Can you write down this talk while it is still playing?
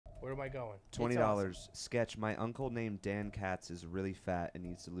Where am I going? $20. Sketch, my uncle named Dan Katz is really fat and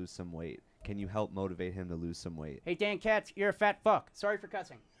needs to lose some weight. Can you help motivate him to lose some weight? Hey, Dan Katz, you're a fat fuck. Sorry for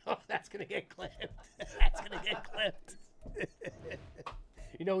cussing. Oh, that's going to get clipped. That's going to get clipped.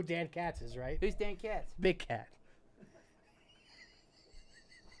 You know who Dan Katz is, right? Who's Dan Katz? Big Cat.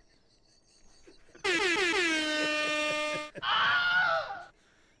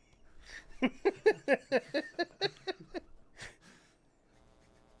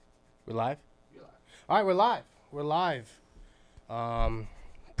 We're live? You're live. All right, we're live. We're live.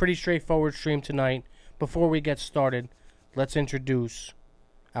 Pretty straightforward stream tonight. Before we get started, let's introduce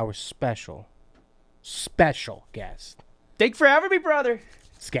our special guest. Thanks for having me, brother.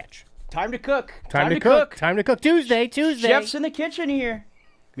 Sketch. Time to cook. Time to cook. Time to cook. Tuesday. Chef's in the kitchen here.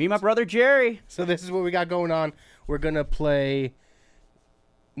 Me and my brother Jerry. So this is what we got going on. We're going to play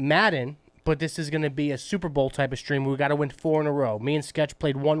Madden, but this is going to be a Super Bowl type of stream. We got to win 4 in a row. Me and Sketch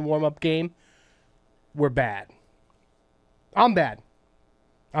played one warm-up game. We're bad. I'm bad.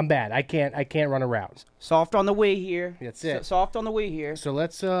 I can't run around. Soft on the way here. That's it. Soft on the way here. So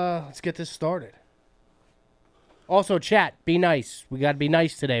let's get this started. Also, chat, be nice. We got to be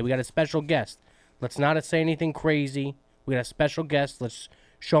nice today. We got a special guest. Let's not say anything crazy. We got a special guest. Let's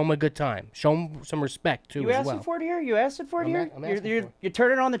show him a good time. Show him some respect, too, You as well. asking for it here? You asking for it here? I'm asking for it. You're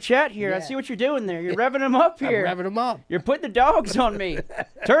turning on the chat here. Yeah. I see what you're doing there. You're revving him up here. I'm revving him up. You're putting the dogs on me.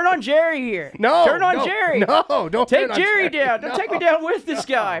 Turn on Jerry here. No. Turn on Jerry. No, don't Take turn on Jerry Jerry. down. Don't take me down with this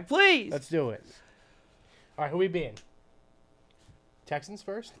guy, please. Let's do it. All right, who we being? Texans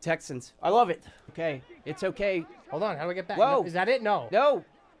first? Texans. I love it. Okay. It's okay. Hold on. How do I get back? Whoa. No, is that it? No. No.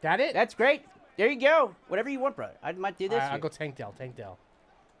 That it? That's great. There you go. Whatever you want, brother. I might do this. I'll go Tank Dell.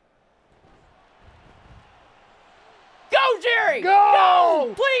 Go, Jerry!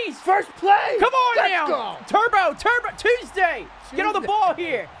 Go! Please! First play! Come on Let's now! go! Turbo! Tuesday! Get on the ball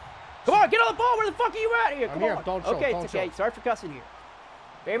here! Come on, get on the ball! Where the fuck are you at here? I'm Come here. on. Don't show, okay, don't it's okay. show. Sorry for cussing here.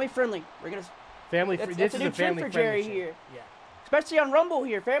 Family friendly. We're gonna. Family That's, friendly. This that's is a a new trend family for friendly Jerry show. here. Yeah. Especially on Rumble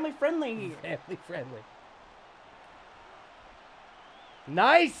here. Family friendly here. Family friendly.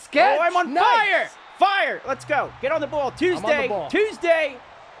 Nice sketch! Oh, I'm on fire! Fire! Let's go. Get on the ball. Tuesday. ball. Tuesday.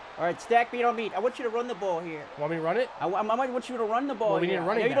 All right, stack beat on meat. I want you to run the ball here. Want me to run it? I might want you to run the ball Well, we here. need a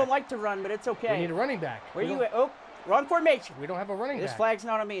running I know you back. don't like to run, but it's okay. We need a running back. Where you at? Oh, wrong formation. We don't have a running This back. flag's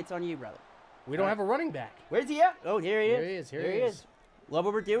not on me. It's on you, brother. We don't have a running back. Where's he at? Oh, here he is. Here he is. Here he is. Love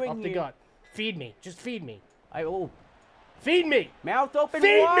what we're doing Up here. the gut. Feed me. Just feed me. Feed me. Mouth open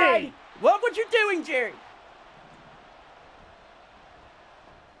Feed wide. me. Love what you're doing, Jerry.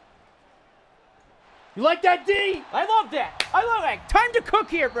 You like that, D? I love that. Time to cook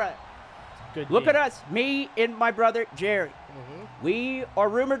here, brother. Good. Look D. at us, me and my brother Jerry. Mm-hmm. We are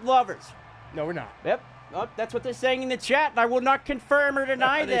rumored lovers. No, we're not. Yep. Oh, that's what they're saying in the chat, and I will not confirm or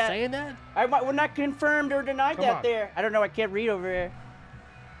deny Are that. they saying that? I will not confirm or deny Come that on. there. I don't know. I can't read over here.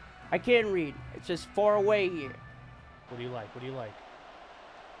 I can't read. It's just far away here. What do you like?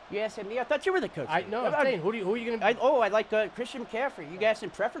 You asking me? I thought you were the coach. No, I'm saying, who are you gonna? I like Christian McCaffrey. You guys some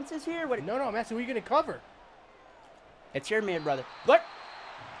preferences here? What? No, I'm asking who you gonna cover. It's your man, brother. Look,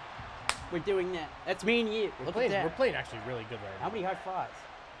 we're doing that. That's me and you. Look at that. We're playing actually really good right now. How many high fives?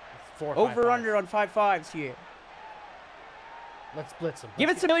 4 or 5 Over fives. under on 5-5s here. Let's blitz them. Give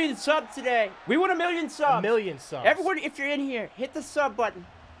us a million subs today. We want 1 million subs. 1 million subs. Everyone, if you're in here, hit the sub button.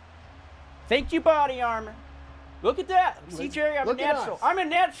 Thank you, Body Armor. Look at that. See, Jerry, I'm a Look at natural. us. I'm a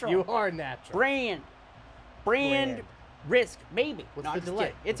natural. You are natural. Brand risk, maybe. What's No, the I'm just delay?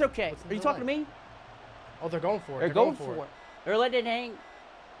 kidding. It's okay. What's the Are you talking to delay? me? Oh, they're going for it. They're going for it. They're letting it hang.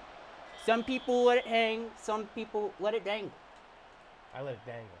 Some people let it hang. Some people let it dangle. I let it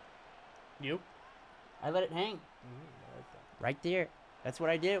dangle. You? I let it hang. I like that. Right there. That's what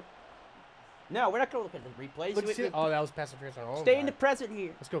I do. No, we're not going to look at the replays. Look, see, oh, that was pass interference on our own Stay guy. in the present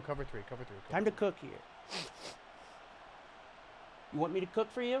here. Let's go cover three. Time to cook here. You want me to cook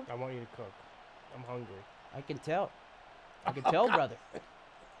for you? I want you to cook. I'm hungry. I can tell. I can tell, brother.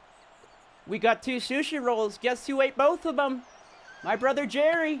 We got 2 sushi rolls. Guess who ate both of them? My brother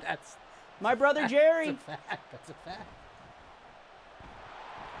Jerry. That's my brother Jerry. That's a fact. That's a fact.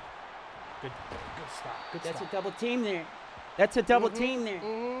 Good stop. Good That's stop. a double team there. That's a double team there.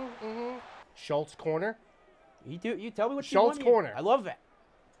 Schultz corner. You tell me what you Schultz want here. corner. I love that.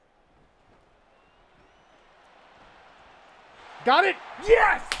 Got it.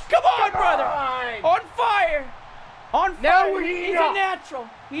 Yes. Come on, brother. On fire. On fire. Now we're heating up. He's a natural.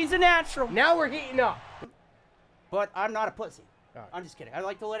 He's a natural. Now we're heating up. But I'm not a pussy. All right. I'm just kidding. I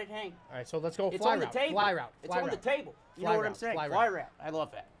like to let it hang. All right, so let's go It's fly on the route. table. Fly route. It's Fly on route. the table. You Fly know what route. I'm saying? Fly Fly route. route. I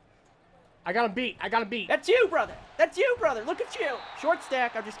love that. I got him beat. I got him beat. That's you, brother. That's you, brother. Look at you. Short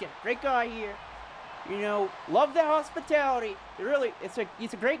stack. I'm just kidding. Great guy here. You know, love the hospitality.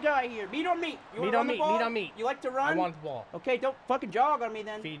 He's a great guy here. Meat on meat. You Meat wanna on run the meat. ball? Meat on meat. You like to run? I want the ball. Okay, don't fucking jog on me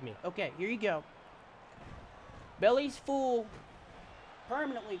then. Feed me. Okay, here you go. Belly's full.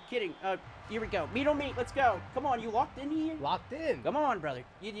 Permanently kidding. Here we go. Meat on meat. Let's go. Come on, you locked in here? Locked in. Come on, brother.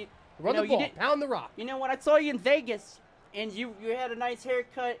 You Run know, the ball. You did, Pound the rock. you know, when I saw you in Vegas and you had a nice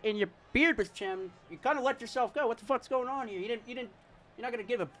haircut and your beard was trimmed, you kind of let yourself go. What the fuck's going on here? You're not gonna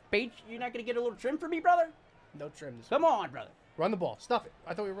give a bait. You're not gonna get a little trim for me, brother? No trim this Come on, brother. Run the ball. Stuff it.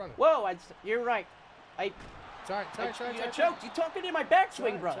 I thought we were running. Whoa, you're right. It's all right. I choked. You talking in my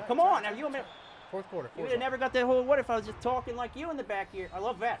backswing, brother. Come on. Now you and me. Fourth quarter. You would have never got that whole what if I was just talking like you in the back here. I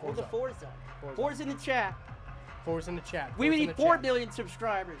love that. Hold the fours up. Fours in the chat. Fours in the chat. We Fours in need the 4 chat. million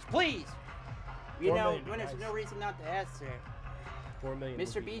subscribers, please. You 4 know, million, when there's guys. no reason not to ask there. 4 million.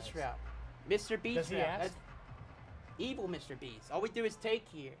 Mr. would be Beast nice. Route. Mr. Beast Does he Route. ask? That's evil Mr. Beast. All we do is take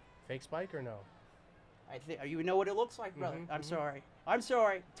here. Fake spike or no? I think you know what it looks like, brother. Mhm, I'm mhm. sorry. I'm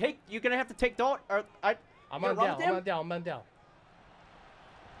sorry. You're gonna have to take Dalt or I'm you on gonna run Dell. with him? I'm on Dell.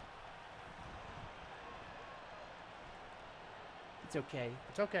 It's okay.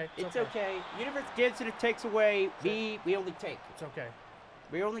 It's okay. It's okay. Universe gives and it takes away. We only take. It's okay.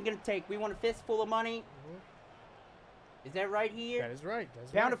 We're only gonna take. We want a fistful of money. Is that right here? That is right.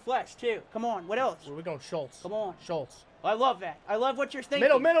 That's Pound right. of flesh too. Come on. What else? Where we going? Schultz. Come on. Schultz. I love that. I love what you're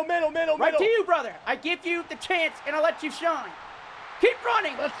thinking. Middle. Right to you, brother. I give you the chance and I let you shine. Keep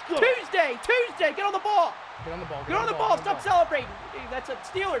running. Let's go. Tuesday. Get on the ball. Get on the ball. Get on the ball. Stop celebrating. Hey, that's a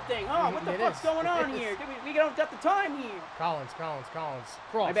Steeler thing. Oh, Mhm, what the it fuck's is. going on It here? is. We don't got the time here. Collins. Cross.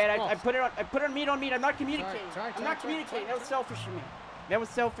 My bad. I cross. put it on. I put it on meat on meat. I'm not communicating. It's all right, I'm not communicating. That was selfish of me. That was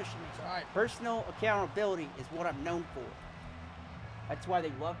selfish of me. It's all right. Personal accountability is what I'm known for. That's why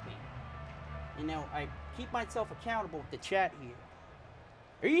they love me. You know, I keep myself accountable with the chat here.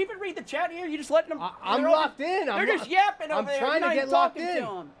 Are you even read the chat here? You just letting them? I'm they're all locked in. They're just yapping over I'm there. trying You're to not get even locked talking in. to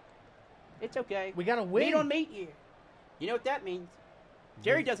them. It's okay. We gotta win. Meat on meat here. You know what that means?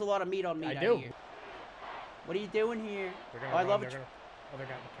 Jerry does a lot of meat on meat I out do. here. What are you doing here? They're Oh, gonna I run, love they're it. gonna- Oh, they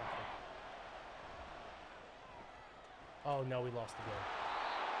got McCaffrey. Oh no, we lost the game.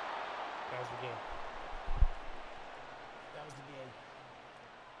 That was the game. That was the game.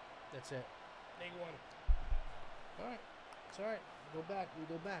 That's it. They won. All right. It's all right. We go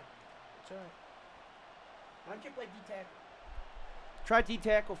back. It's all right. Why don't you play D-tackle? Try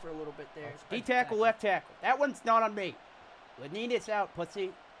D-tackle for a little bit there. I'll try D-tackle, D-tackle. left tackle. That one's not on me. Lanita's out,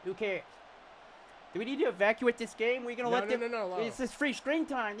 pussy. Who cares? Do we need to evacuate this game? We're gonna No, let no, them. no. It's this free screen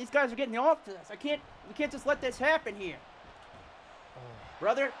time. These guys are getting off to us. We can't just let this happen here,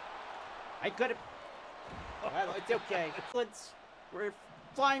 brother. I could have. Well, it's okay. We're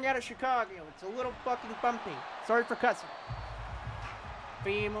flying out of Chicago. It's a little fucking bumpy. Sorry for cussing.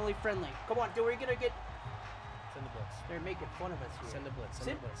 Family friendly. Come on, we're gonna get. Send the blitz. They're making fun of us here. Send the blitz.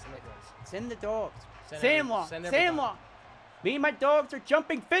 Send the blitz. Send the dogs. Send Sandlong. everybody. Sandlong. Me and my dogs are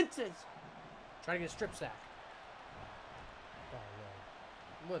jumping fences. Try to get a strip sack. Oh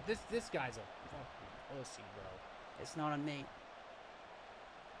no. Look, this guy's a pussy, bro. It's not on me.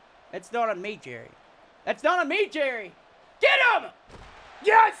 It's not on me, Jerry. That's not on me, Jerry. Get him!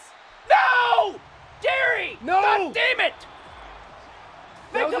 Yes! No! Jerry! No! God damn it!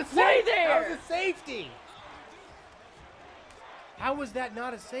 Make a play there! That was a safety. How was that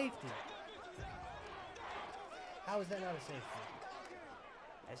not a safety? How is that not a safety?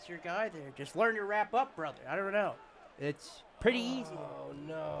 That's your guy there. Just learn to wrap up, brother. I don't know. It's pretty easy. Oh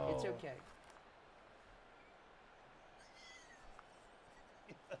no. It's okay.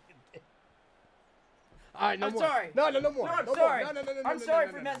 All right, no I'm more. sorry. No more. No, I'm more. sorry. No. I'm sorry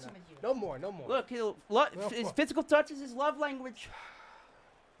for messing with you. No more. Look, his more. physical touch is his love language.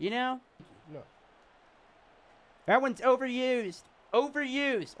 You know? No. That one's overused.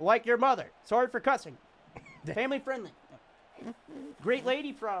 Overused. Like your mother. Sorry for cussing. Family friendly. Great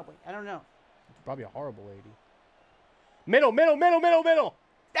lady, probably. I don't know. Probably a horrible lady. Middle.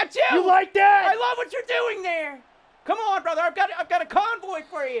 That's you! You like that? I love what you're doing there! Come on, brother. I've got a convoy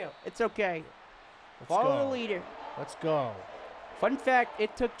for you. It's okay. Follow go. the leader. Let's go. Fun fact,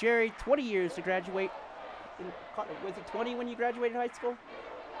 it took Jerry 20 years to graduate. Was it 20 when you graduated high school?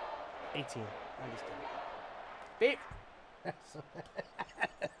 18. I'm just kidding. Babe.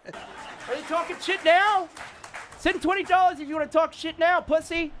 Are you talking shit now? Send $20 if you want to talk shit now,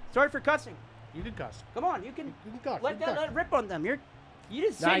 pussy. Sorry for cussing. You can cuss. Come on, you can You can cuss. let you can that cuss. rip on them. You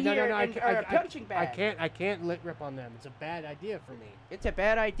just sit here and are a punching bag. I can't let rip on them. It's a bad idea for me. It's a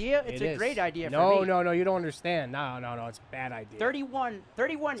bad idea. It's It a is. great idea for me. No, you don't understand. No, it's a bad idea. 31.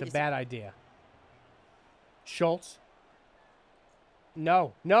 It's a bad idea. Schultz.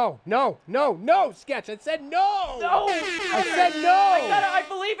 No, no, no, no, no, Sketch. I said no. No. I said no. I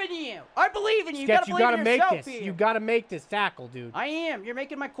believe in you. I believe in you. Sketch, you you gotta gotta believe in make yourself this. here. You gotta make this tackle, dude. I am. You're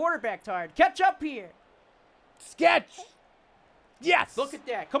making my quarterback tired. Catch up here. Sketch. Yes. Look at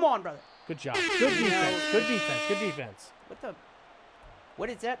that. Come on, brother. Good job. Good defense. Good defense. Good defense. What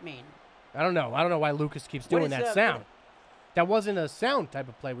does that mean? I don't know. I don't know why Lucas keeps What doing is, that sound. That wasn't a sound type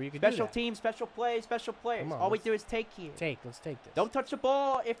of play where you could Special do that. teams, special plays, special players. Come on, All we let's- do is take here. Let's take this. Don't touch the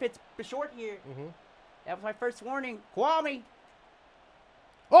ball if it's short here. Mm-hmm. That was my first warning. Kwame.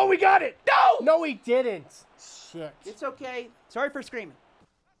 Oh, we got it. No! No, we didn't. Shit. It's okay. Sorry for screaming.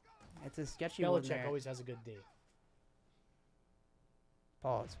 It's a sketchy one Belichick there. always has a good D.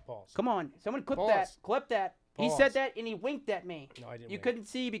 Pause. Pause. Come on. Someone clip Pause. that. Clip that. He Pause. said that and he winked at me. No, I didn't. You wink. couldn't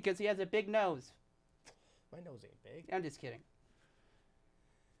see because he has a big nose. My nose ain't big. I'm just kidding.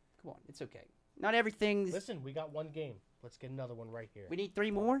 Come on. It's okay. Not everything's... Listen, we got one game. Let's get another one right here. We need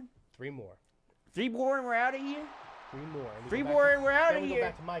 3 more? 3 more. 3 more and we're out of here? 3 more. And we 3 go back more to- and we're out then of we here. go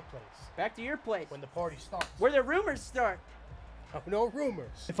back to my place Back to your place. when the party starts. Where the rumors start. Oh, no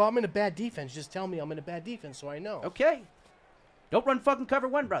rumors. If I'm in a bad defense, just tell me I'm in a bad defense so I know. Okay. Don't run fucking cover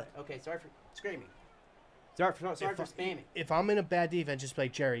 1, brother. Okay, sorry for screaming. Sorry for spamming. If I'm in a bad defense, just be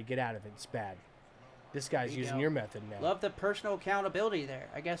like, Jerry, get out of it. It's bad. This guy's There you using go. your method now. Love the personal accountability there.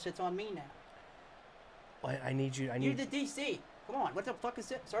 I guess it's on me now. I need you. I You're need. the DC. Come on. What the fuck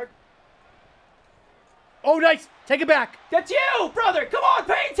is it? Sorry. Oh, nice. Take it back. That's you, brother. Come on.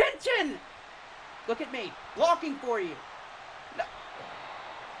 Pay attention. Look at me. Blocking for you. No.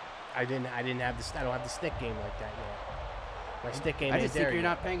 I didn't have this. I don't have the stick game like that yet. My stick game I ain't just think there you're yet.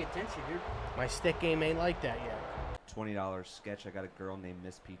 not paying attention. My stick game ain't like that yet. $20 Sketch. I got a girl named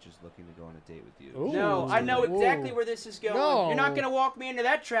Miss Peaches looking to go on a date with you. Ooh. No, I know exactly Ooh. where this is going. No. You're not going to walk me into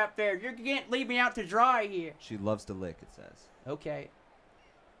that trap there. You can't leave me out to dry here. She loves to lick, it says. Okay.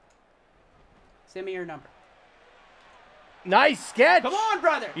 Send me your number. Nice sketch. Come on,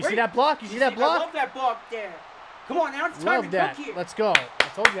 brother. You see that block? You see that I block? love that block there. Come on, now it's time Love to that. cook here. Let's go. I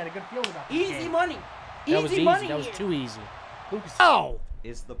told you I had a good feeling about this Easy game. money. That was Easy easy. money That was here. too easy. Lucas. Oh.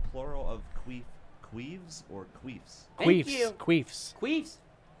 Is the plural of queefs or queefs? Thank Queefs. you. Queefs. Queefs.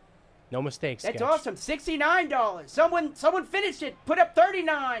 No mistakes. That's sketch. awesome. $69. Someone finished it. Put up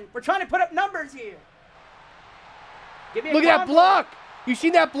 39. We're trying to put up numbers here. Give me a Look at that combo. block. You see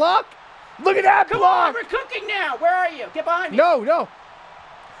that block? Look at that Come block. on, we're cooking now. Where are you? Get behind me. No, no.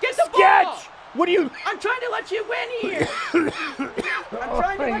 Get the Sketch. ball. What do you? I'm trying to let you win here. I'm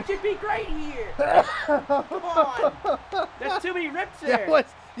trying to let you be great here. Come on. That's too many rips there. That was.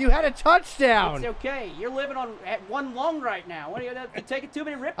 You had a touchdown. It's okay. You're living on at one lung right now. What are you taking too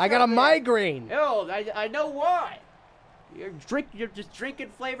many rips? I got a out there? migraine. Oh, I know why. You're just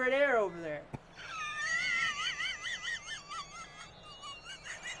drinking flavored air over there.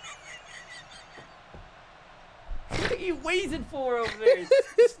 What are you wheezing for over there?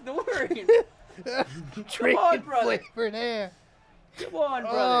 Snoring. Drinking on, brother. flavored air. Come on,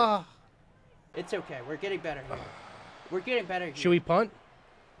 brother. Ah. It's okay. We're getting better here. We're getting better here. Should we punt?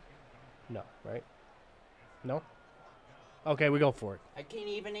 No, right? No? Okay, we go for it. I can't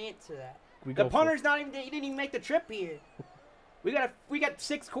even answer that. We The go for punter's not even. He didn't even make the trip here. We got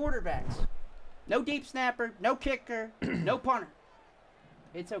 6 quarterbacks. No deep snapper. No kicker. No punter.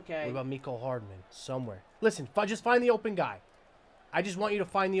 It's okay. What about Miko Hardman? Somewhere. Listen, just find the open guy. I just want you to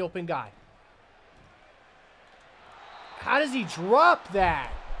find the open guy. How does he drop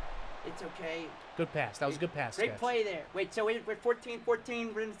that? It's okay. Good pass. That was a good pass. Great Sketch. play there. Wait, so we're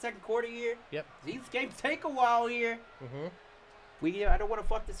 14-14. We're in the second quarter here. Yep. These games take a while here. Mm-hmm. I don't want to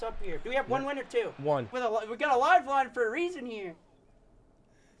fuck this up here. Do we have one win or two? One. We got a live line for a reason here.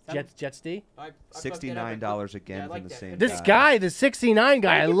 Jets D? I fucked it up. $69 again Yeah, I from like the that. same This guy. guy, the 69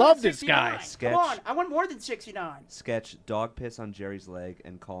 guy. I Thank you for love the this guy. 69. Sketch. Come on, I want more than 69. Sketch, dog piss on Jerry's leg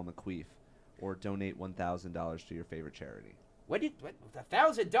and call him a queef. Or donate $1,000 to your favorite charity. What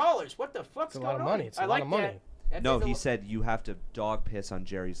 $1,000? What the fuck's It's a going lot of on? money. It's a I lot like of money. that. That No, is a he lo- said you have to dog piss on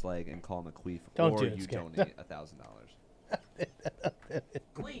Jerry's leg and call him a queef. Don't or do it, you Sketch. donate $1,000.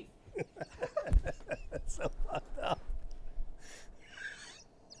 Cleve. That's so fucked up.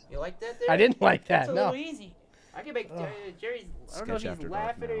 You like that there? I didn't like That's that. a No. little easy. I can make Jerry's. I don't know if Sketch he's after dark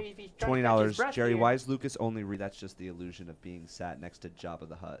laughing now. or if he's trying to catch his $20. breath Jerry, here. why is Lucas only read? That's just the illusion of being sat next to Jabba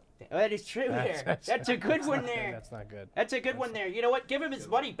the Hutt. Oh, that is true there. That's a good one there. That's not good. That's a good one there. You know what? Give him his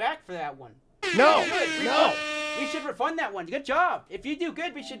money back for that one. No. Good. No. We should refund that one. Good job. If you do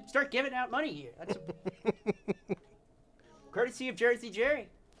good, we should start giving out money here. That's courtesy of Jersey Jerry.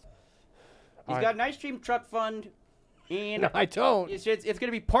 He's got an ice cream truck fund, and No, I don't. it's going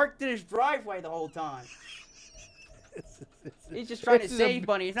to be parked in his driveway the whole time. He's just trying to This is save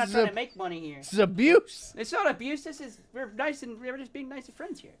money. He's not this is trying a- to make money here. This is abuse. It's not abuse. This is we're just being nice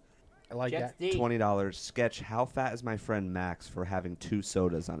friends here. I like Jets that. D. $20. Sketch, how fat is my friend Max for having 2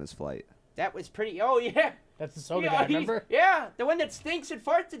 sodas on his flight? That was pretty. Oh yeah. That's the soda Yeah, guy, he's- remember? Yeah, the one that stinks and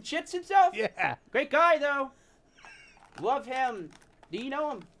farts and shits himself. Yeah. Great guy though. Love him. Do you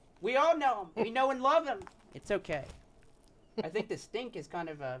know him? We all know him. We know and love him. It's okay. I think the stink is kind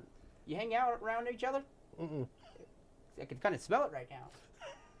of a. You hang out around each other. Mm-mm. I can kind of smell it right now.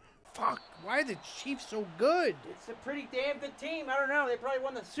 Fuck. Why are the Chiefs so good? It's a pretty damn good team. I don't know. They probably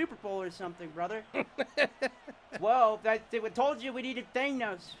won the Super Bowl or something, brother. Well, I told you we needed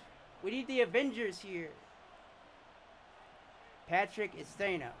Thanos. We need the Avengers here. Patrick is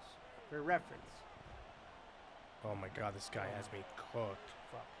Thanos, for reference. Oh my God, this guy has me cooked.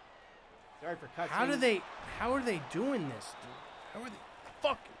 Fuck. Sorry for cussing. How are they doing this, dude? How are they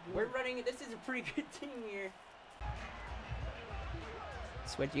fucking doing We're running. This is a pretty good team here.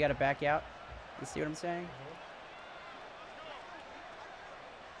 Switch, you got to back out. You see what I'm saying?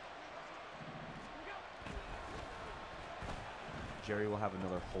 Jerry will have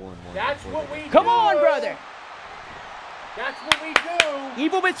another hole-in-one. That's before what they we get- Come on, brother. That's what we do.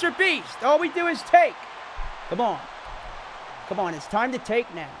 Evil Mr. Beast. All we do is take. Come on. Come on. It's time to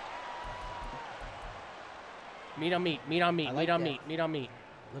take now. Meat on meat, meat on meat, I like meat on that. meat, meat on meat.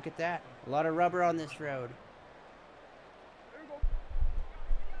 Look at that. A lot of rubber on this road.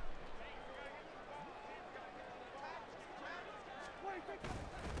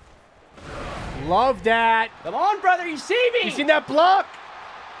 Love that. Come on, brother. You see me? You seen that block?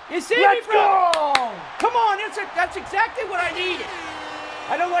 You see Let's me, brother? go. Come on. That's exactly what I needed.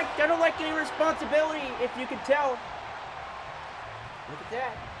 I don't like any responsibility, if you can tell. Look at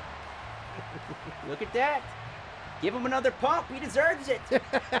that. Look at that. Give him another pump. He deserves it.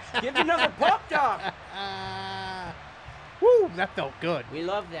 Give him another pump, dog. Woo, that felt good. We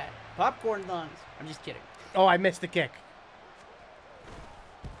love that. Popcorn lungs. I'm just kidding. Oh, I missed the kick.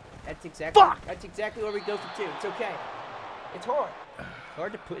 That's exactly. Fuck! That's exactly where we go for 2. It's okay. It's hard.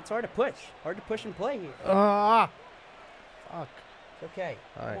 It's hard to push. Hard to push and play here. Fuck. It's okay.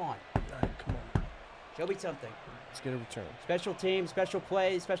 All right. Come on. All right, come on. Show me something. Let's get a return. Special team, special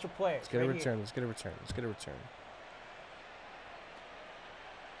plays, special players. Let's get a right return. here. Let's get a return. Let's get a return.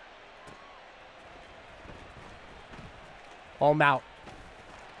 Oh, I'm out.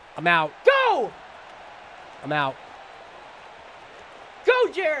 I'm out. Go! I'm out.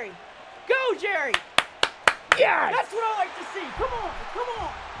 Go, Jerry! Go, Jerry! Yes! That's what I like to see. Come on, come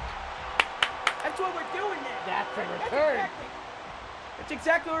on. That's what we're doing now. That's a return. That's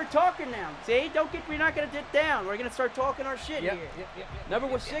exactly what we're talking now. See, we're not gonna dip down. We're gonna start talking our shit Yep, here. yep. Number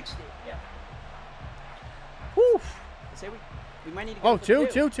was 60. Yeah. Woo! Say we might need to go Oh, for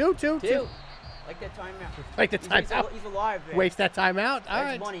two. Like that timeout. Like the timeout. He's alive there. Waste that time out. All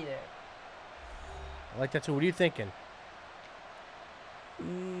There's right. money there. I like that too. What are you thinking?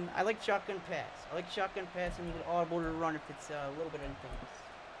 I like shotgun pass. I like shotgun pass and you can audible to run if it's a little bit of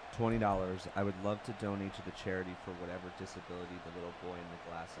things. $20. I would love to donate to the charity for whatever disability the little boy in the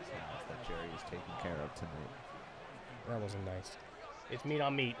glasses has that Jerry is taking care of tonight. That wasn't nice. It's meat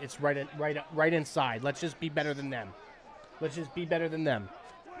on meat. It's right inside. Let's just be better than them. Let's just be better than them.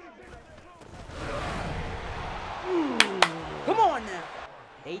 Come on now.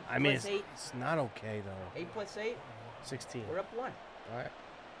 8 I mean, plus 8. it's not okay though. 8 plus 8. 16. We're up 1. All right.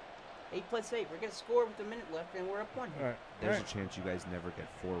 8 plus 8. We're gonna score with a minute left, and we're up 1. All right. There's a chance you guys never get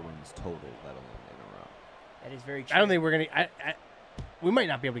 4 wins total, let alone in a row. That is very true. I don't think we're gonna. We might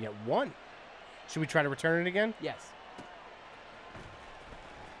not be able to get 1. Should we try to return it again? Yes.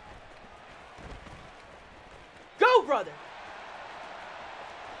 Go, brother.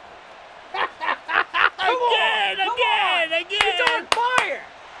 Again! It's on fire,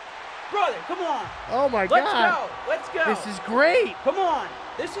 brother. Come on. Oh my Let's God! go. Let's go. This is great. Come on.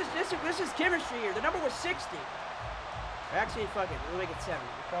 This is chemistry here. The number was 60. Actually, fuck it. We'll make it 7.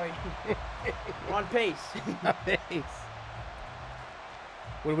 We're on pace. Nice.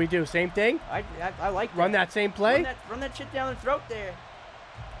 What do we do? Same thing? I like Run that same play? Run that shit down the throat there.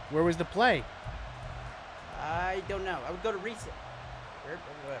 Where was the play? I don't know. I would go to reset. Or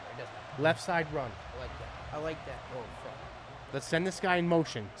whatever. It doesn't matter. Left side run. I like that. I like that. Oh, fuck. Let's send this guy in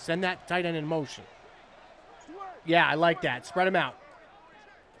motion. Send that tight end in motion. Yeah, I like that. Spread him out.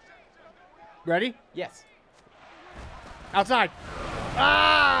 Ready? Yes. Outside.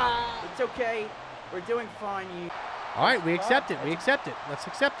 Ah! It's okay. We're doing fine. All right, we accept it. We accept it. Let's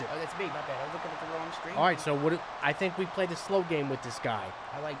accept it. Oh, that's me. My bad. I was looking at the wrong screen. All right, so I think we play the slow game with this guy.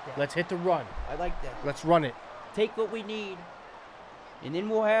 I like that. Let's hit the run. I like that. Let's run it. Take what we need, and then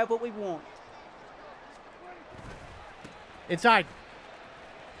we'll have what we want. Inside.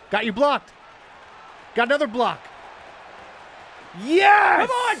 Got you blocked. Got another block. Yes! Come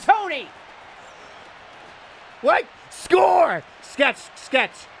on, Tony! What? Score! Sketch,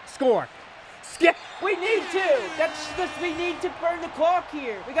 score. Sketch. We need to. We need to burn the clock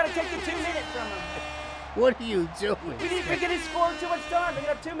here. We got to take the 2 minutes from him. What are you doing? We're going to score too much time. We're going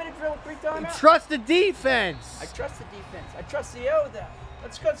to have 2 minutes for 3 timeouts. Trust the defense. I trust the defense. I trust the O, though.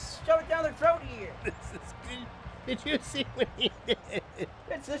 Let's go shove it down their throat here. Did you see what he did?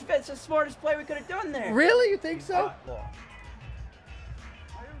 It's the smartest play we could have done there. Really? You think so?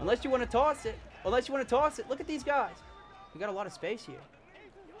 Unless you want to toss it. Look at these guys. We got a lot of space here.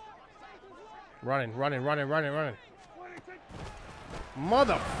 Running.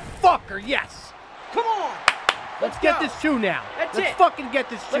 Motherfucker, yes. Come on. Let's get this 2 now. That's Let's it. fucking get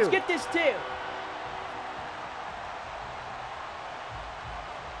this 2. Let's get this 2.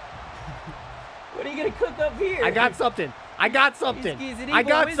 What are you going to cook up here? I got something. I got something. He's an I evil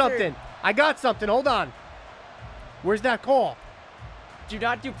got wizard. something. I got something. Hold on. Where's that call? Do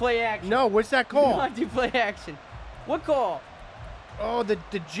not do play action. No, where's that Do call? not do play action. What call? Oh, the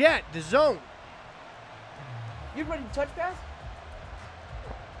jet, the zone. You ready to touch pass?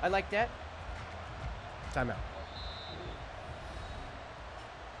 I like that. Timeout.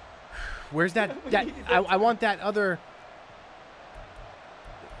 Where's that? I want that other.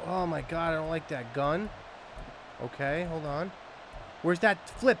 Oh my God, I don't like that gun. Okay, hold on. Where's that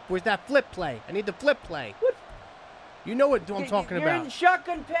flip? Where's that flip play? I need the flip play. What? You know what I'm talking You're about. in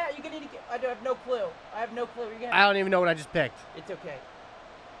shotgun pass. You're gonna need to get. I have no clue. You're gonna. I don't even know what I just picked. It's okay.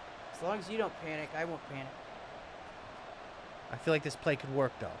 As long as you don't panic, I won't panic. I feel like this play could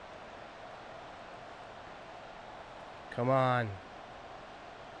work though. Come on.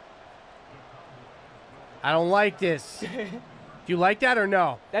 I don't like this. Do you like that or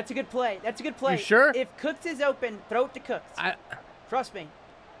no? That's a good play. You sure? If Cooks is open, throw it to Cooks. Trust me.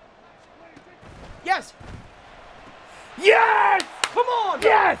 Yes! Yes! Come on! Bro.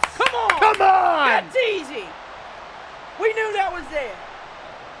 Yes! Come on! Come on! That's easy! We knew that was there.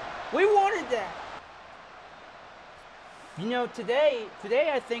 We wanted that. You know, today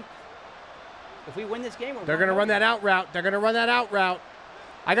I think if we win this game, They're going to run that out route.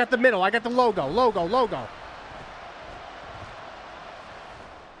 I got the middle. I got the logo.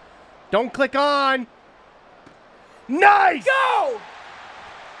 Don't click on. Nice! Go!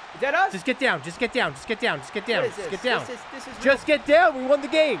 Is that us? Just get down. What is this? Get down. This is Just get down. We won the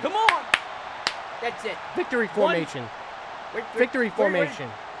game. Come on! That's it. Victory formation. Victory formation.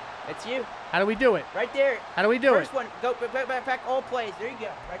 That's you. How do we do it? Right there. How do we do First it? one. Go back all plays. There you go.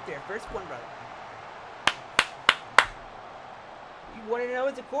 Right there. First one, brother. You want to know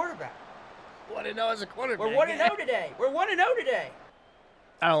as a quarterback. Want to know as a quarterback. We're 1-0 today.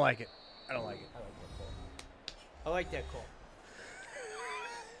 I don't like it. I like that call.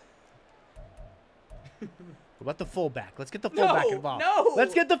 What about the fullback? Let's get the fullback involved. No.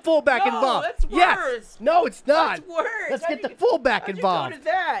 Let's get the fullback No, involved. that's Yes. worse. No, it's not. That's worse. Let's get the How'd fullback you involved. go to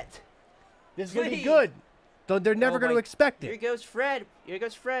that? This is going to be Please. good. Though they're never going to expect Here it. goes Fred.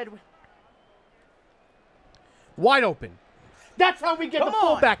 Wide open. That's how we get the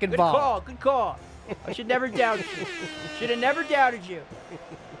fullback involved. Good call. I should never doubt you. Should have never doubted you.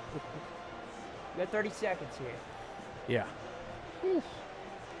 We got 30 seconds here. Yeah.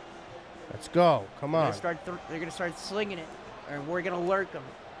 Let's go. Come on. They're going to start slinging it, and we're going to lurk them.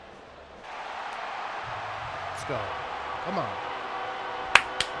 Let's go. Come on.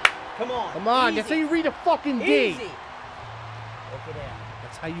 Come on. Easy. That's how you read a fucking D. Easy. Look at that.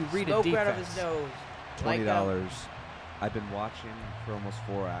 That's how you read Smoke a defense. out of his nose. $20. I've been watching for almost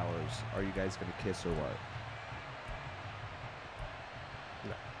 4 hours. Are you guys gonna kiss or what?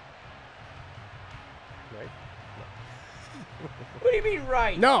 No. Right? What do you mean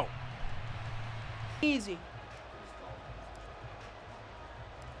right? No. Easy.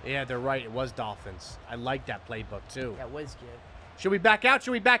 Yeah, they're right. It was Dolphins. I like that playbook too. That was good. Should we back out?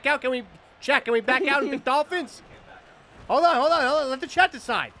 Can we check? Can we back out and pick Dolphins? Hold on. Let the chat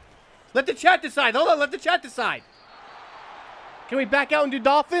decide. Hold on, let the chat decide. Can we back out and do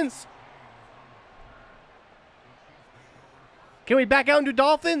Dolphins? Can we back out and do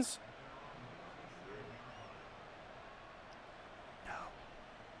Dolphins? No.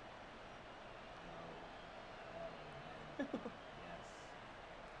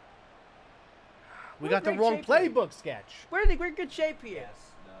 We got the wrong playbook sketch. We're in good shape here.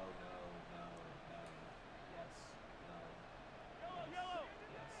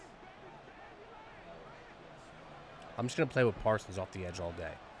 I'm just going to play with Parsons off the edge all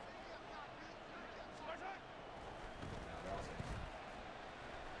day.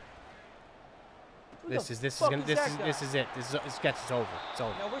 This is it. This sketch is over. It's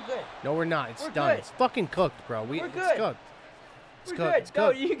over. No, we're good. No, we're not. It's We're done. good. It's fucking cooked, bro. We're It's good. cooked. It's We're cooked. good. It's No,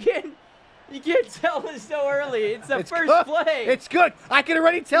 cooked. you can't tell us so early. It's the It's first cooked. play. It's good. I can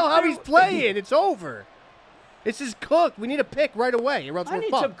already tell how he's playing. It's over. This is cooked. We need a pick right away, or else I we're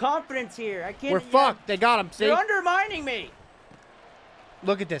need fucked. some confidence here. I can't. We're fucked. They got him. See? You're undermining me.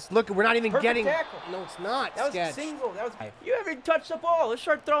 Look at this. Look, we're not even Perfect getting. tackle. No, it's not. That was Sketch. a single. That was. You haven't touched the ball. Let's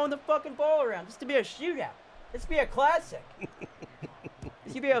start throwing the fucking ball around. This to be a shootout. This be a classic.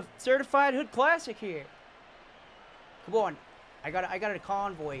 This could be a certified hood classic here. Come on, I got a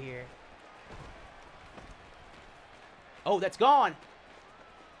convoy here. Oh, that's gone.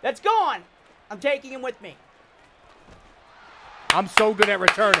 That's gone. I'm taking him with me. I'm so good at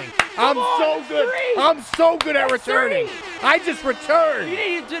returning. I'm so good. three. I'm so good at That's returning. three. I just returned. You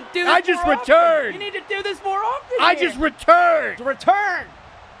need to do this I just more returned. Often. You need to do this more often. I here. just returned. Return.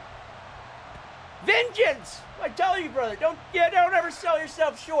 Vengeance. I tell you, brother. Don't ever sell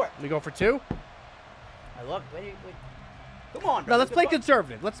yourself short. We go for 2? I love. Wait. Come on. No, bro. let's play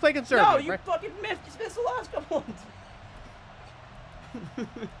conservative. Let's play No, conservative. you right? fucking missed the last couple ones.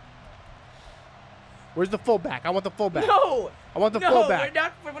 Where's the fullback? I want the fullback. No. I want the no, fullback. we're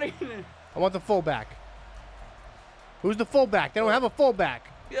not. I want the fullback. Who's the fullback? They don't have a fullback.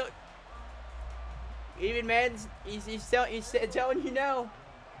 Even Madden's, he's telling you no.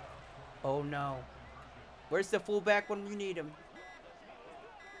 Oh no. Where's the fullback when you need him?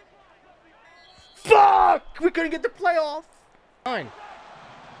 Fuck! We couldn't get the playoff. Fine.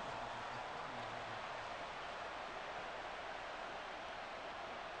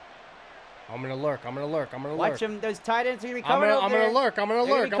 I'm gonna lurk. I'm gonna lurk. I'm gonna lurk. Watch him. Those tight ends are gonna be I'm coming over there. gonna lurk. I'm gonna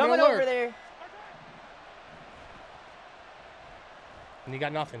They're lurk. be I'm gonna coming over lurk. there. And he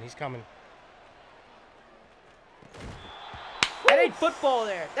got nothing. He's coming. That ain't football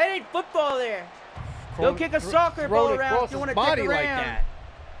there. That ain't football there. Go kick a soccer ball around if you want to body kick like around. that.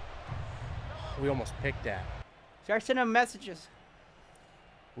 We almost picked that. Start sending them messages.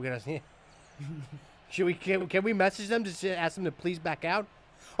 We gotta see. Should we? Can we message them to ask them to please back out?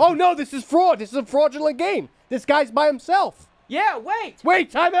 Oh no! This is fraud. This is a fraudulent game. This guy's by himself. Yeah, wait. Wait!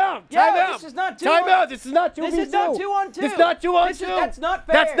 Time out! Time Yeah, out! this is not 2 Time on- out! This is not 2v2. This is not 2 on 2. This is not 2 on 2. That's not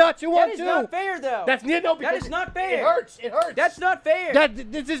fair. That's not 2 on 2. That is not fair, though. That's no. Because is not fair. It hurts. It hurts. That's not fair.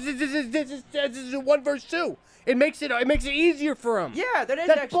 This is a 1 versus 2. It makes it easier for him. Yeah, that is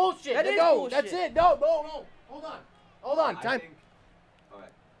That's actually, bullshit. That is no, bullshit. that's it. No. Hold on. Time.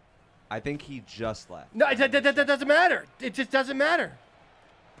 I think he just left. No, that doesn't matter. It just doesn't matter.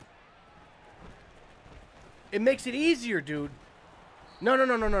 It makes it easier, dude. No.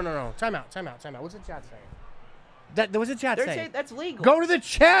 Time out. What's the chat saying? What's the chat They're saying? saying that's legal. Go to the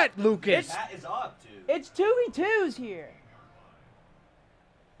chat, Lucas. That is up, dude. It's 2v2s here.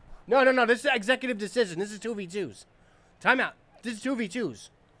 No. This is an executive decision. This is 2v2s. Time out. This is 2v2s.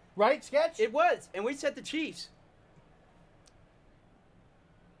 Right, Sketch? It was, and we said the Chiefs.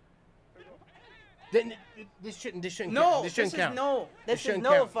 This shouldn't No, count. this shouldn't is count. no. This is shouldn't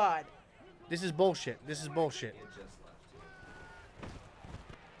count. nullified. This is bullshit.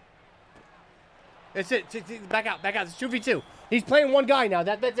 That's it. Back out. It's 2v2. He's playing one guy now.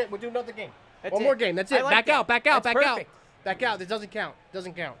 That's it. We're doing another game. That's One it. more game. That's I it. like Back that. out. That's Back perfect. out. This doesn't count.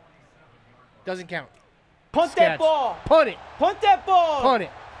 Doesn't count. Punt Sketch. that ball. Punt it. Punt that ball. Punt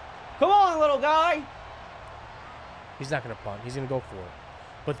it. Come on, little guy. He's not going to punt. He's going to go for it.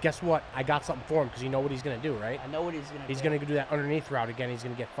 But guess what? I got something for him because you know what he's going to do, right? I know what he's gonna do. He's going to do that underneath route again. He's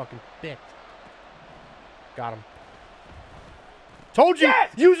going to get fucking picked. Got him. Told you.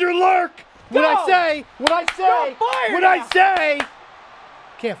 Yes! Use your lurk. What I Go! say? You're fired What now. I say?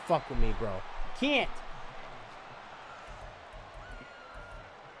 Can't fuck with me, bro. Can't.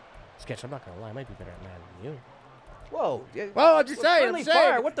 Sketch, I'm not going to lie. I might be better at Madden than you. Whoa. Well, I'm just saying. Friendly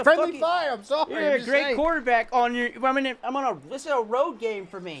fire. What the Friendly fuck? fire. I'm sorry. You're I'm a just great saying. quarterback on your. I'm on a. This is a road game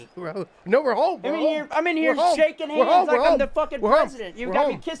for me. No, we're home. I'm in here We're shaking home. hands We're like I'm home. the fucking We're home. president. You We're got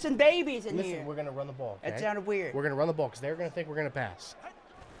me home. kissing babies in Listen, here. we're going to run the ball. Okay? That sounded weird. We're going to run the ball because they're going to think we're going to pass.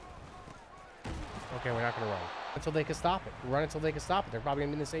 Okay, we're not going to run until they can stop it. Run until they can stop it. They're probably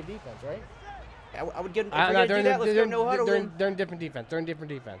going to be in the same defense, right? I would give them. If we're gonna do that, let's go no huddle. They're in different defense.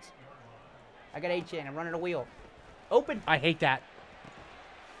 I got A-chain. I'm running a wheel. Open. I hate that.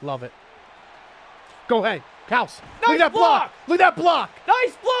 Love it. Go ahead. House. Nice Look at that block. Look at that block.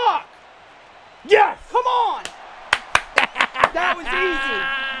 Nice block. Yes. Come on. That was easy.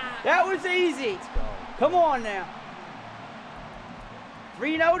 That was easy. Come on now.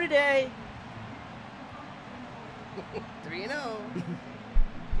 3-0 today. 3-0. Come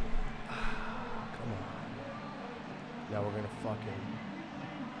on. Now we're going to fucking...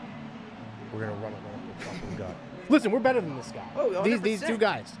 We're gonna run it like a fucking gut. Listen, we're better than this guy. Oh, these 2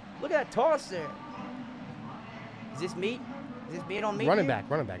 guys. Look at that toss there. Is this meat? Is this meat on meat? Running back.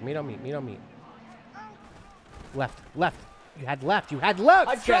 Meat on meat. Left. You had left.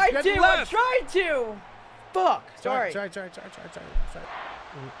 I tried to. Fuck. Sorry. Sorry. What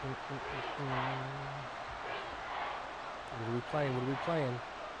are we playing?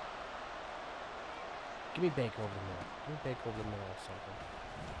 Give me Baker over the middle. Or something.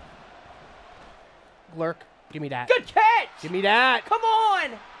 Lurk. Give me that. Good catch. Give me that. Come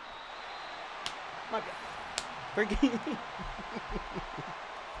on. My bad. Forgive me.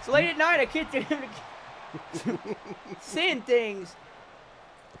 It's late at night. I can't do seeing things.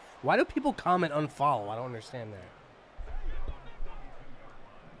 Why do people comment unfollow? I don't understand that.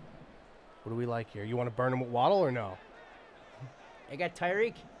 What do we like here? You want to burn him with Waddle or no? I got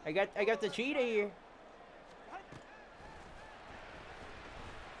Tyreek. I got the cheetah here.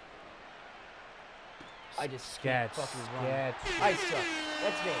 I just Sketch. I suck.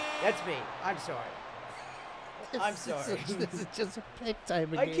 That's me. I'm sorry. I'm sorry. This is just a pick type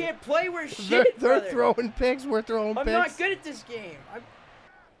of game. I can't play worth shit, They're brother. throwing picks. We're throwing I'm picks. not good at this game.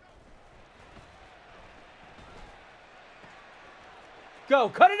 Go.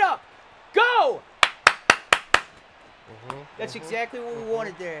 Cut it up. Go. That's exactly what we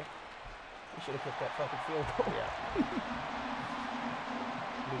wanted there. We should have kicked that fucking field goal. Yeah.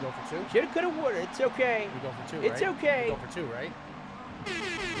 We go for 2? Should have, could have, would have. It's okay. We go for 2, It's right? okay. We go for 2, right?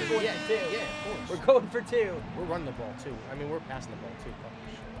 We're going for 2. Yeah, of course. We're going for 2. We're running the ball, too. I mean, we're passing the ball, too. Fuck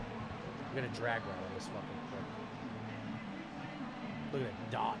this shit. We're going to drag round on this fucking prick. Look at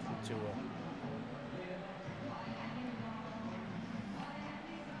that dot from Tua.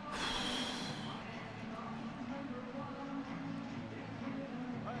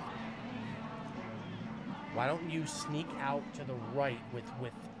 Why don't you sneak out to the right with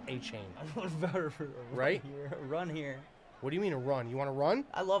A-Chain? Right? Run here. What do you mean a run? You want to run?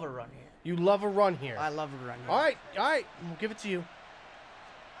 I love a run here. You love a run here. I love a run here. All right. We'll give it to you.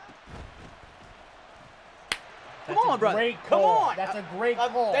 Come on, brother. Great Come call. on. That's a great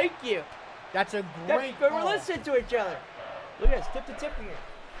call. Thank you. That's a great We're call. listening to each other. Look at us, tip to tip here.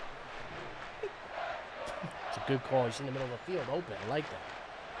 It's a good call. He's in the middle of the field, open. I like that.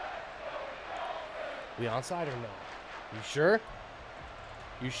 We onside or no? You sure?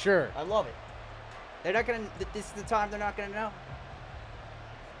 You sure? I love it. They're not gonna. This is the time they're not gonna know.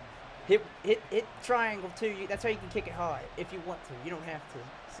 Hit triangle too. That's how you can kick it high if you want to. You don't have to.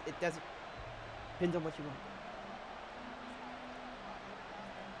 It doesn't. Depends on what you want.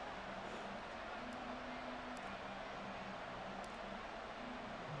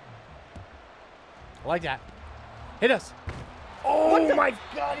 I like that. Hit us. Oh my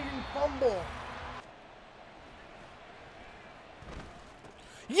God! He didn't fumble.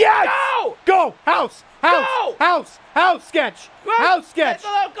 Yes! Go! House! Go! House sketch! House sketch!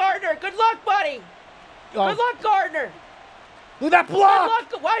 Good luck, Gardner. Good luck, buddy. Oh, Good luck, Gardner. look at that Good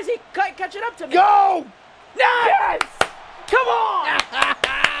block! luck. Why is he catching up to me? Go! Yes! Come on!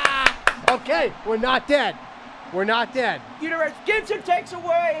 Okay, we're not dead. We're not dead. Universe Gibson takes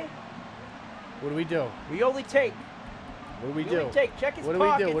away. What do we do? We only take. What do we We do? only take. Check his What do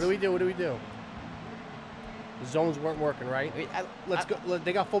pockets. we do? What do we do? What do we do? The zones weren't working, right? Let's go.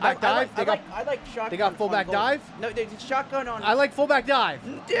 They got fullback dive. I like shotgun. They got fullback on goal. dive? No, they did shotgun on. I like fullback dive.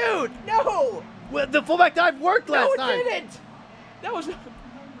 Dude, no. Well, the fullback dive worked last No, time. it didn't. That was.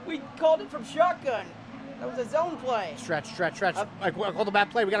 We called it from shotgun. That was a zone play. Stretch. I called the bad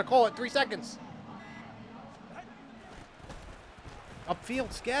play. We got to call it. 3 seconds.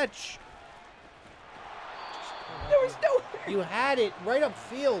 Upfield sketch. There was no. You had it right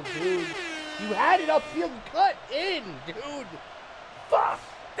upfield, dude. You had it upfield cut in, dude. Fuck.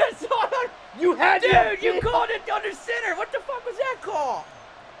 That's not on. You had it. Dude, you called it under center. What the fuck was that call?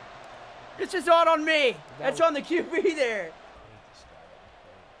 This is not on me. That's on the QB there.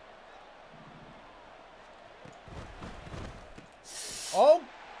 Oh.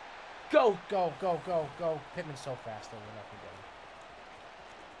 Go. Go. Pittman's so fast, though. We're not going to get him.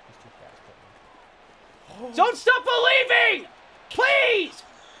 He's too fast, Pittman. Don't stop believing! Please!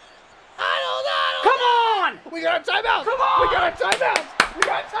 I don't know. Come on! We got a timeout. Come on! We got a timeout. We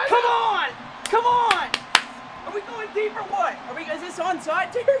got a timeout. Come on! Come on! Are we going deep or what? Is this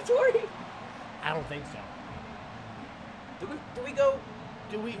onside territory? I don't think so. Do we go?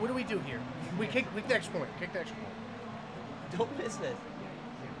 What do we do here? We kick the extra point. Kick the extra point. Don't miss this.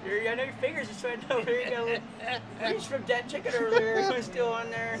 I know your fingers are sweating over here. You got a little reach from that chicken earlier. It's still on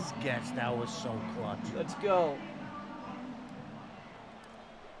there. Sketch, that was so clutch. Let's go.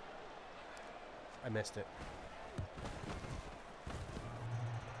 I missed it.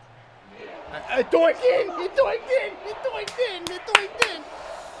 Doinked in! It doinked in! It doinked in! It doinked in!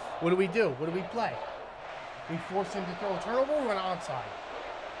 What do we do? What do we play? We force him to throw a turnover or an onside?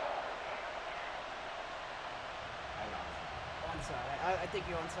 Onside. I think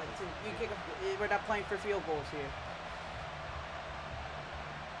you're onside too. You kick a, we're not playing for field goals here.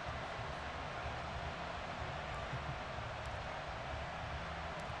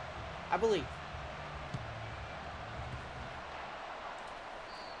 I believe.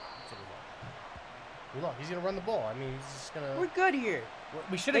 We look. He's gonna run the ball. I mean, he's just gonna. We're good here.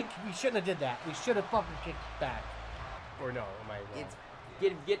 We shouldn't have did that. We should have fucking kicked back. Or no? Am I wrong? It's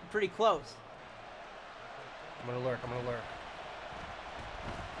getting pretty close. I'm gonna lurk. I'm gonna lurk.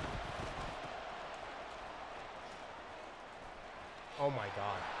 Oh my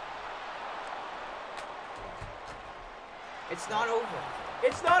god. It's not over.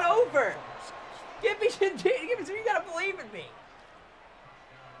 It's not over. Give me some. You gotta believe in me.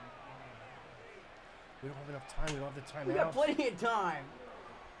 We don't have enough time. We don't have the time We now. got plenty of time.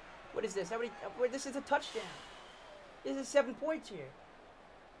 What is this? How many? This is a touchdown. This is 7 points here.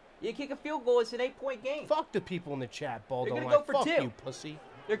 You kick a field goal, it's an 8-point game. Fuck the people in the chat, Ball. They're Don't gonna lie. go for Fuck 2. you, pussy.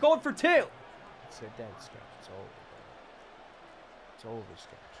 They're going for 2. It's a dead sketch. It's over, bro. It's over,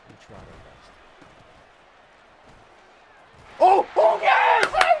 sketch. We tried our best. Oh! Oh! Yes!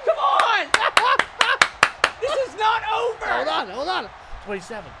 Come on! This is not over. Hold on, hold on.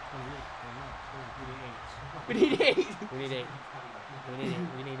 27. We need 8. We need 8. We need 8. We need 8.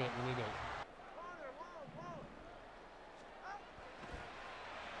 We need 8. We need 8.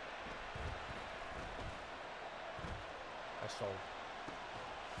 I sold.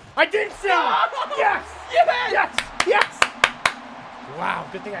 I did sell! Yes! Yes! Yes! Yes! Wow,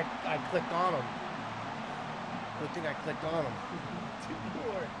 good thing I clicked on him. Good thing I clicked on him. 2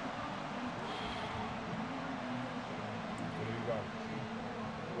 more. Where do we go?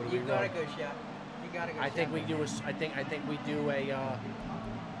 Where do You we gotta run? go shot. You gotta go. I think shot. we do a. I think we do a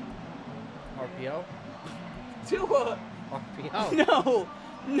RPO. Do a. RPO. No.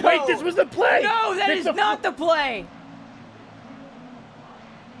 No. Wait, this was the play. No, that Pick is the not the play.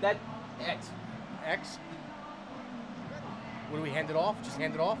 That X. X. What do we hand it off? Just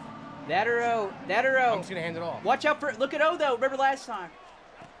hand it off. That or O. That or O. I'm just gonna hand it off. Watch out for. Look at O though. Remember last time.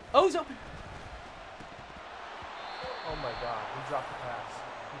 O's open. Oh my God, he dropped the pass.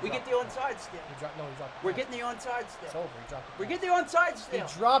 We get the onside still. He dropped. No, he dropped. The We're pass. getting the onside It's still. over. He dropped the pass. We're getting the onside still.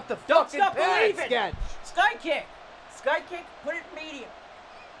 He dropped the Don't fucking stop pass. believing. Sketch. Sky kick. Sky kick. Put it in medium.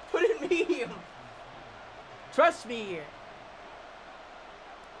 Put it in medium. Trust me here.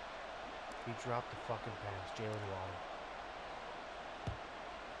 He dropped the fucking pass, Jalen Waddle.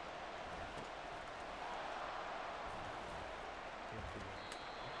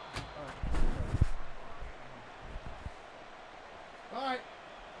 All right.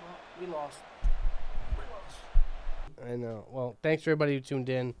 Well, we lost. I know. Well, thanks for everybody who tuned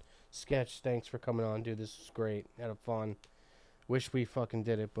in. Sketch, thanks for coming on, dude. This was great. Had fun. Wish we fucking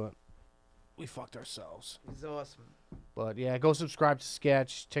did it, but we fucked ourselves. He's awesome. But yeah, go subscribe to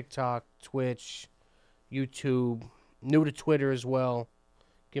Sketch, TikTok, Twitch, YouTube. New to Twitter as well.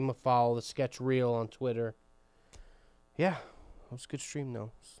 Give him a follow. The Sketch Reel on Twitter. Yeah, it was a good stream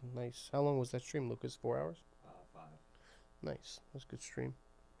though. It's nice. How long was that stream, Lucas? 4 hours? 5. Nice. That was a good stream.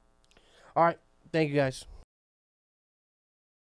 All right. Thank you guys.